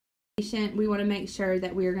We want to make sure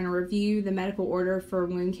that we are going to review the medical order for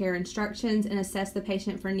wound care instructions and assess the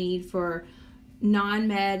patient for need for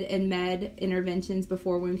non-med and med interventions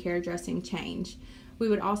before wound care dressing change. We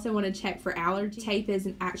would also want to check for allergy. Tape is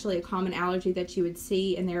actually a common allergy that you would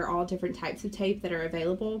see, and there are all different types of tape that are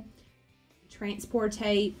available. Transport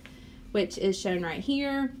tape, which is shown right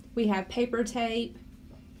here. We have paper tape,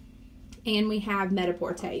 and we have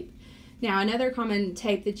Metapore tape. Now, another common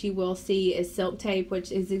tape that you will see is silk tape,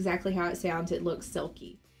 which is exactly how it sounds. It looks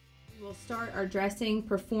silky. We will start our dressing,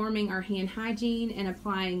 performing our hand hygiene, and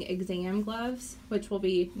applying exam gloves, which will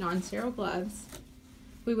be non-sterile gloves.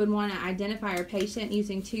 We would want to identify our patient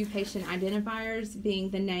using 2 patient identifiers,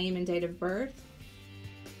 being the name and date of birth.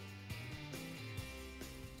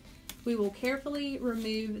 We will carefully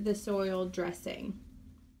remove the soiled dressing.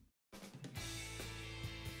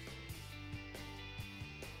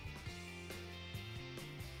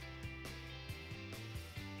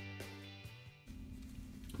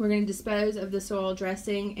 We're going to dispose of the soiled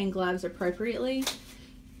dressing and gloves appropriately.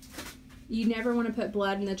 You never want to put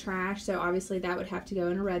blood in the trash, so obviously that would have to go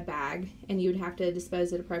in a red bag, and you would have to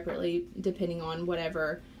dispose it appropriately depending on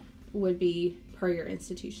whatever would be per your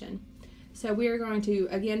institution. So we are going to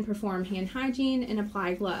again perform hand hygiene and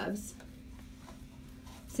apply gloves.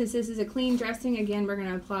 Since this is a clean dressing, again we're going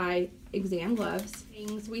to apply exam gloves.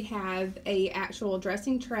 We have a actual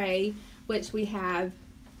dressing tray, which we have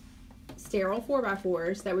sterile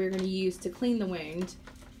 4x4s that we're going to use to clean the wound,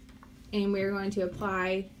 and we're going to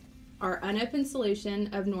apply our unopened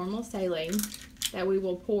solution of normal saline that we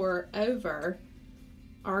will pour over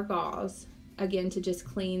our gauze, again to just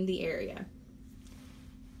clean the area.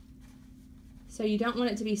 So you don't want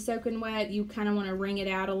it to be soaking wet. You kind of want to wring it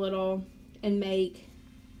out a little and make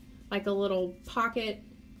like a little pocket,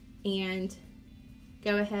 and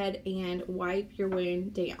go ahead and wipe your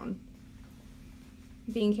wound down.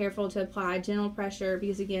 Being careful to apply gentle pressure,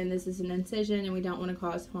 because again this is an incision and we don't want to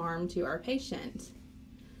cause harm to our patient.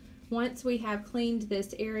 Once we have cleaned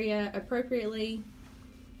this area appropriately,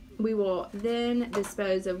 we will then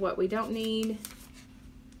dispose of what we don't need,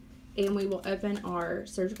 and we will open our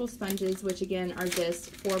surgical sponges, which again are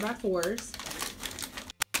just 4x4s,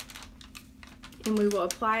 and we will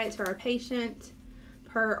apply it to our patient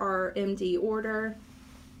per our MD order.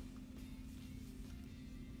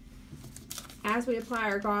 As we apply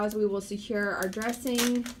our gauze, we will secure our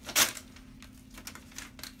dressing.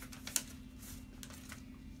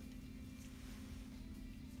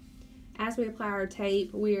 As we apply our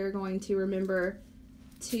tape, we are going to remember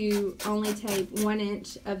to only tape 1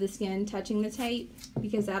 inch of the skin touching the tape,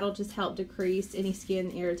 because that'll just help decrease any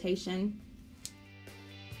skin irritation.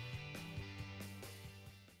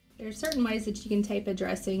 There are certain ways that you can tape a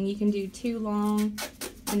dressing. You can do too long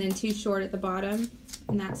and then too short at the bottom,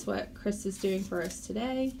 and that's what Chris is doing for us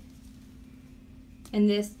today. And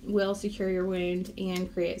this will secure your wound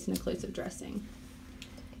and creates an occlusive dressing.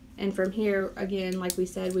 And from here, again, like we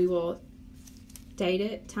said, we will date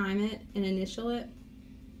it, time it, and initial it.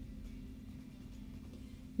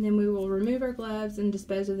 And then we will remove our gloves and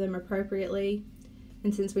dispose of them appropriately.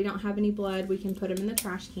 And since we don't have any blood, we can put them in the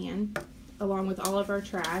trash can, along with all of our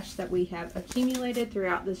trash that we have accumulated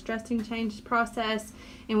throughout this dressing change process.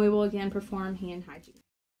 And we will again perform hand hygiene.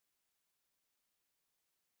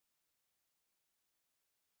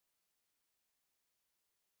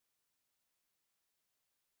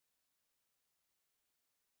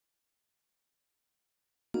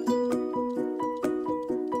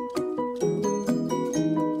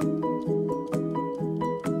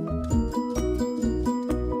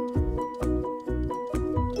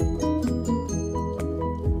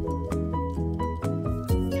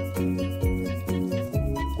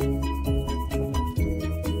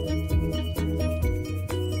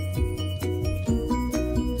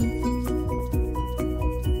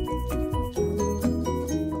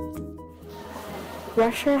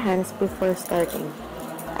 Wash your hands before starting.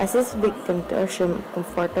 Assist victim to assume a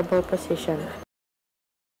comfortable position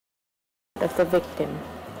of the victim.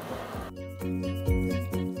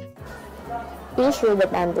 Be sure the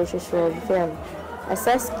bandage is rolled firm.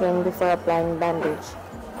 Assess skin before applying bandage.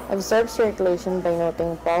 Observe circulation by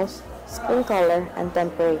noting pulse, skin color, and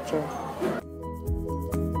temperature.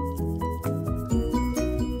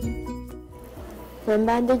 When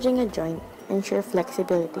bandaging a joint, ensure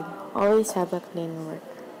flexibility. Always have a clean work.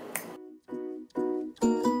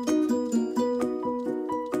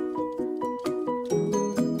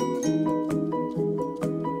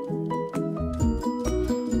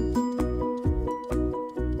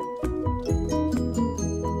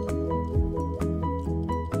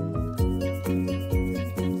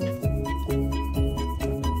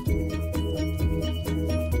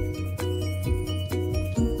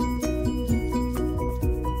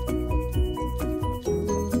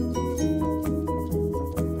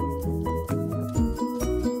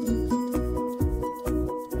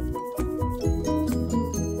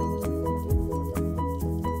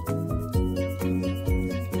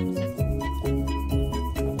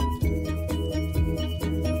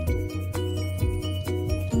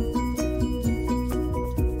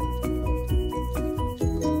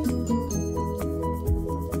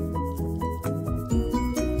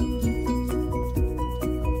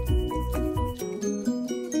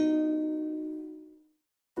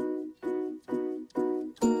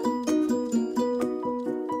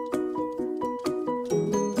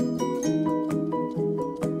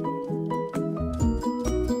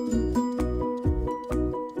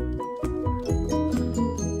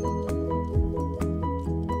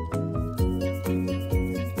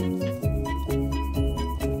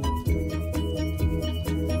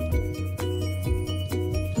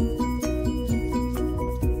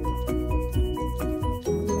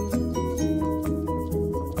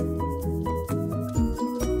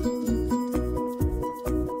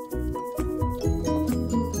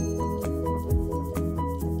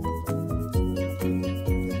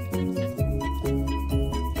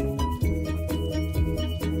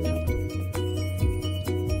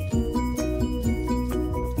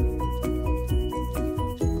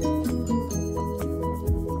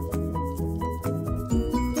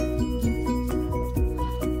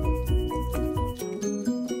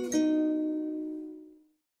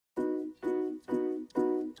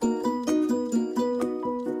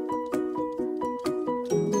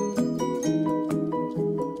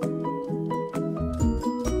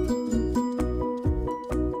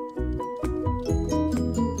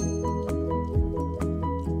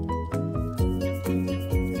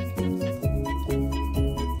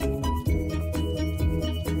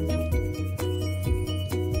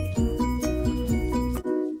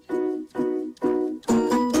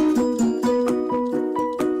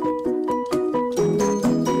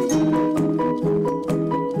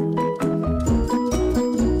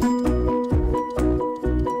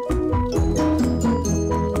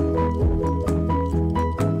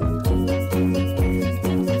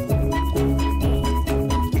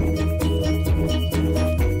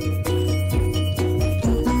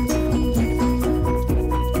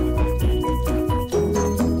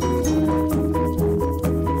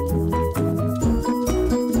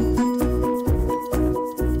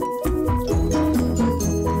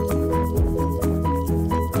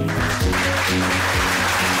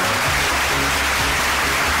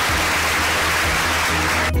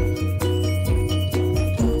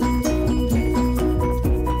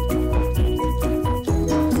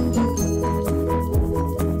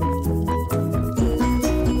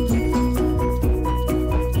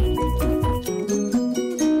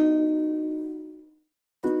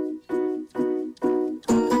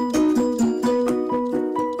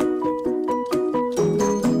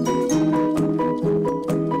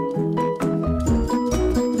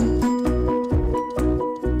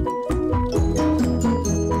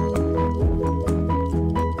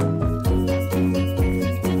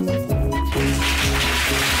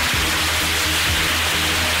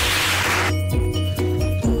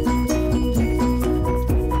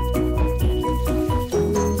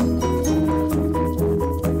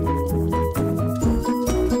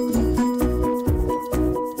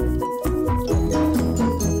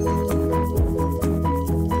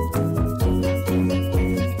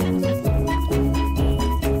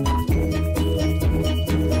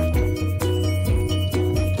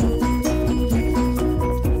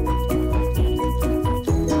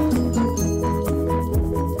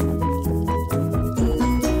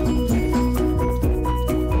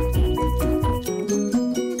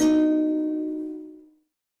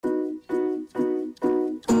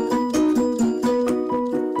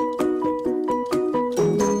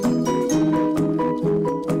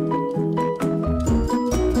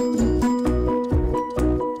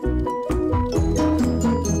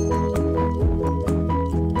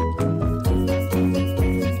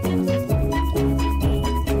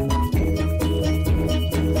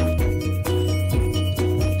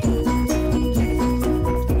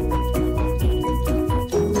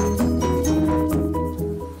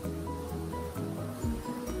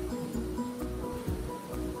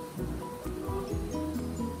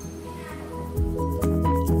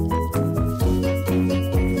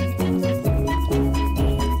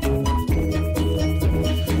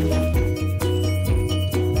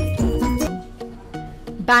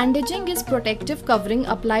 Bandaging is protective covering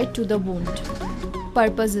applied to the wound.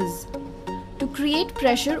 Purposes: to create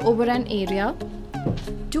pressure over an area,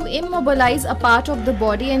 to immobilize a part of the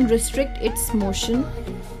body and restrict its motion,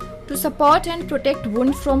 to support and protect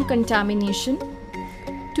wound from contamination,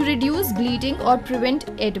 to reduce bleeding or prevent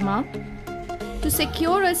edema, to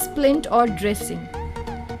secure a splint or dressing.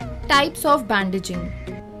 Types of bandaging: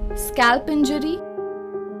 scalp injury,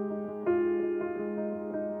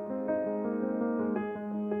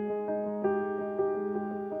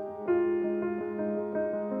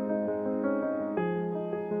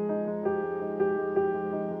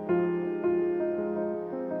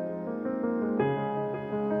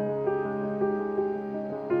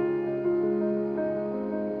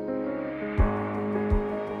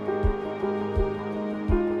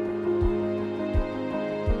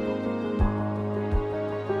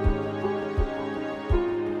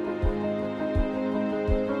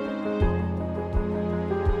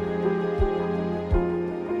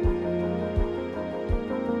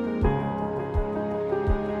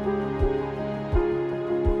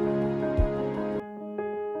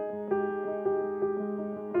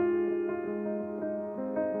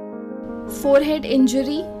 forehead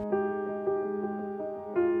injury,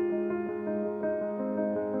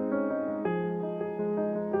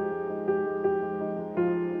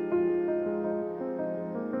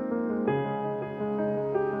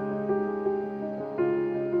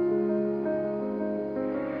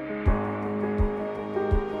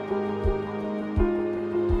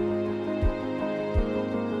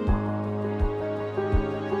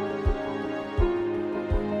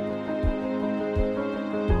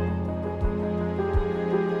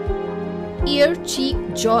 ear, cheek,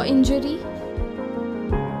 jaw injury,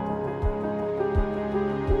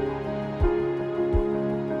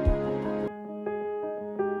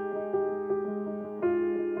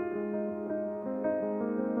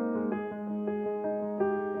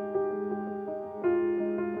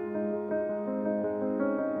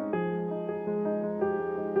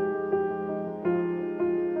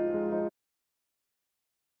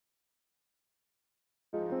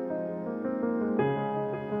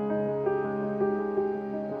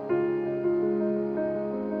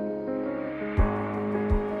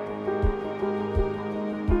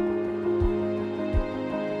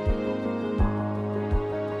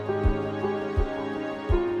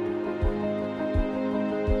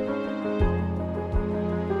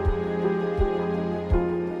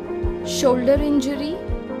 shoulder injury,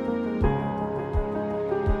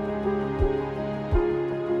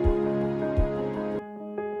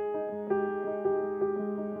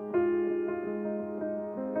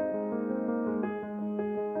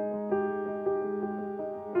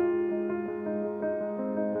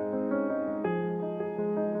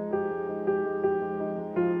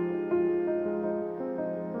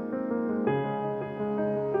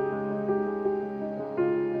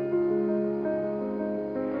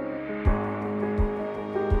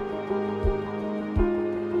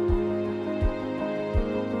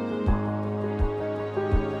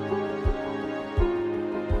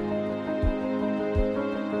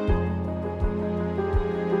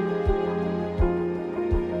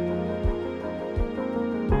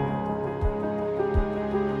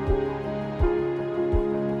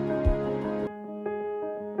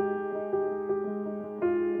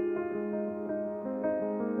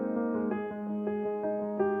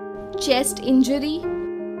 chest injury,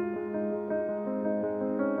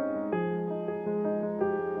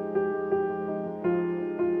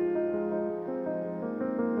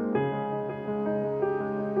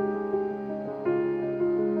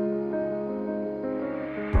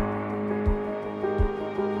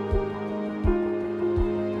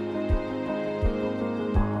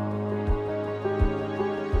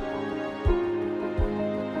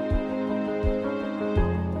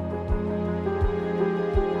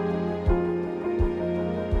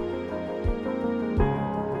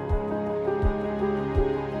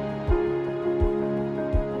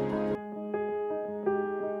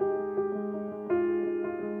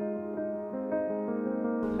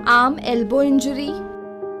 arm, elbow injury,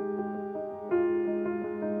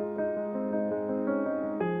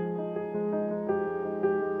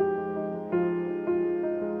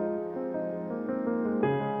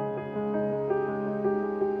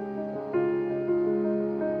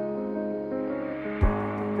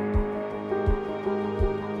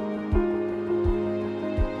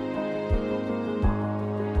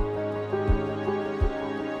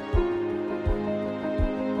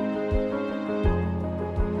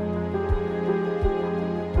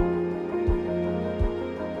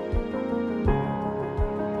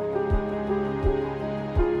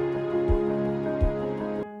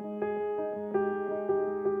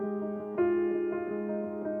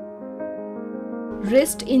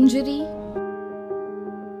 wrist injury,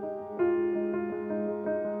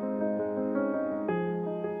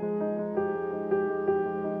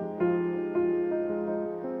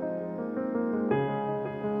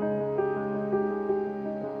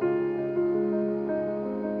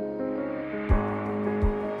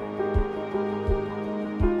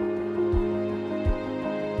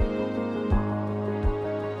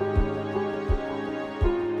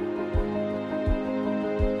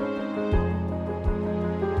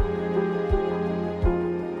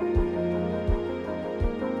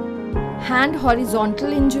 hand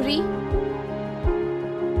horizontal injury,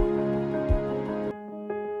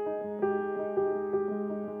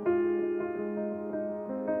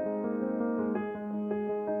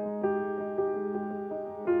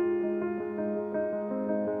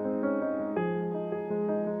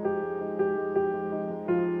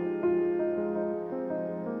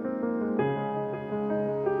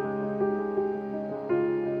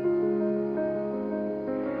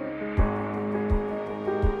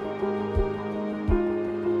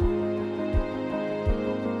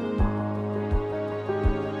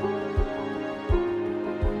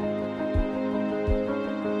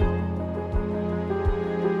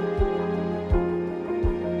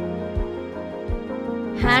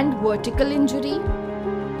 hand vertical injury,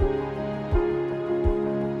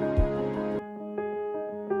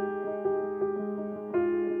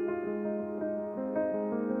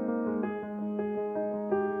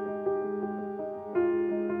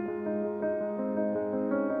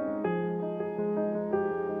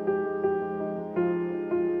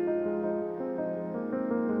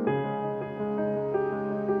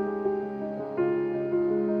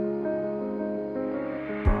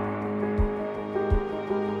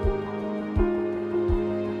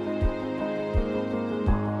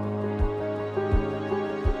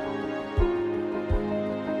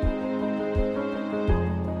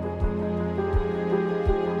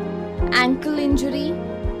 ankle injury,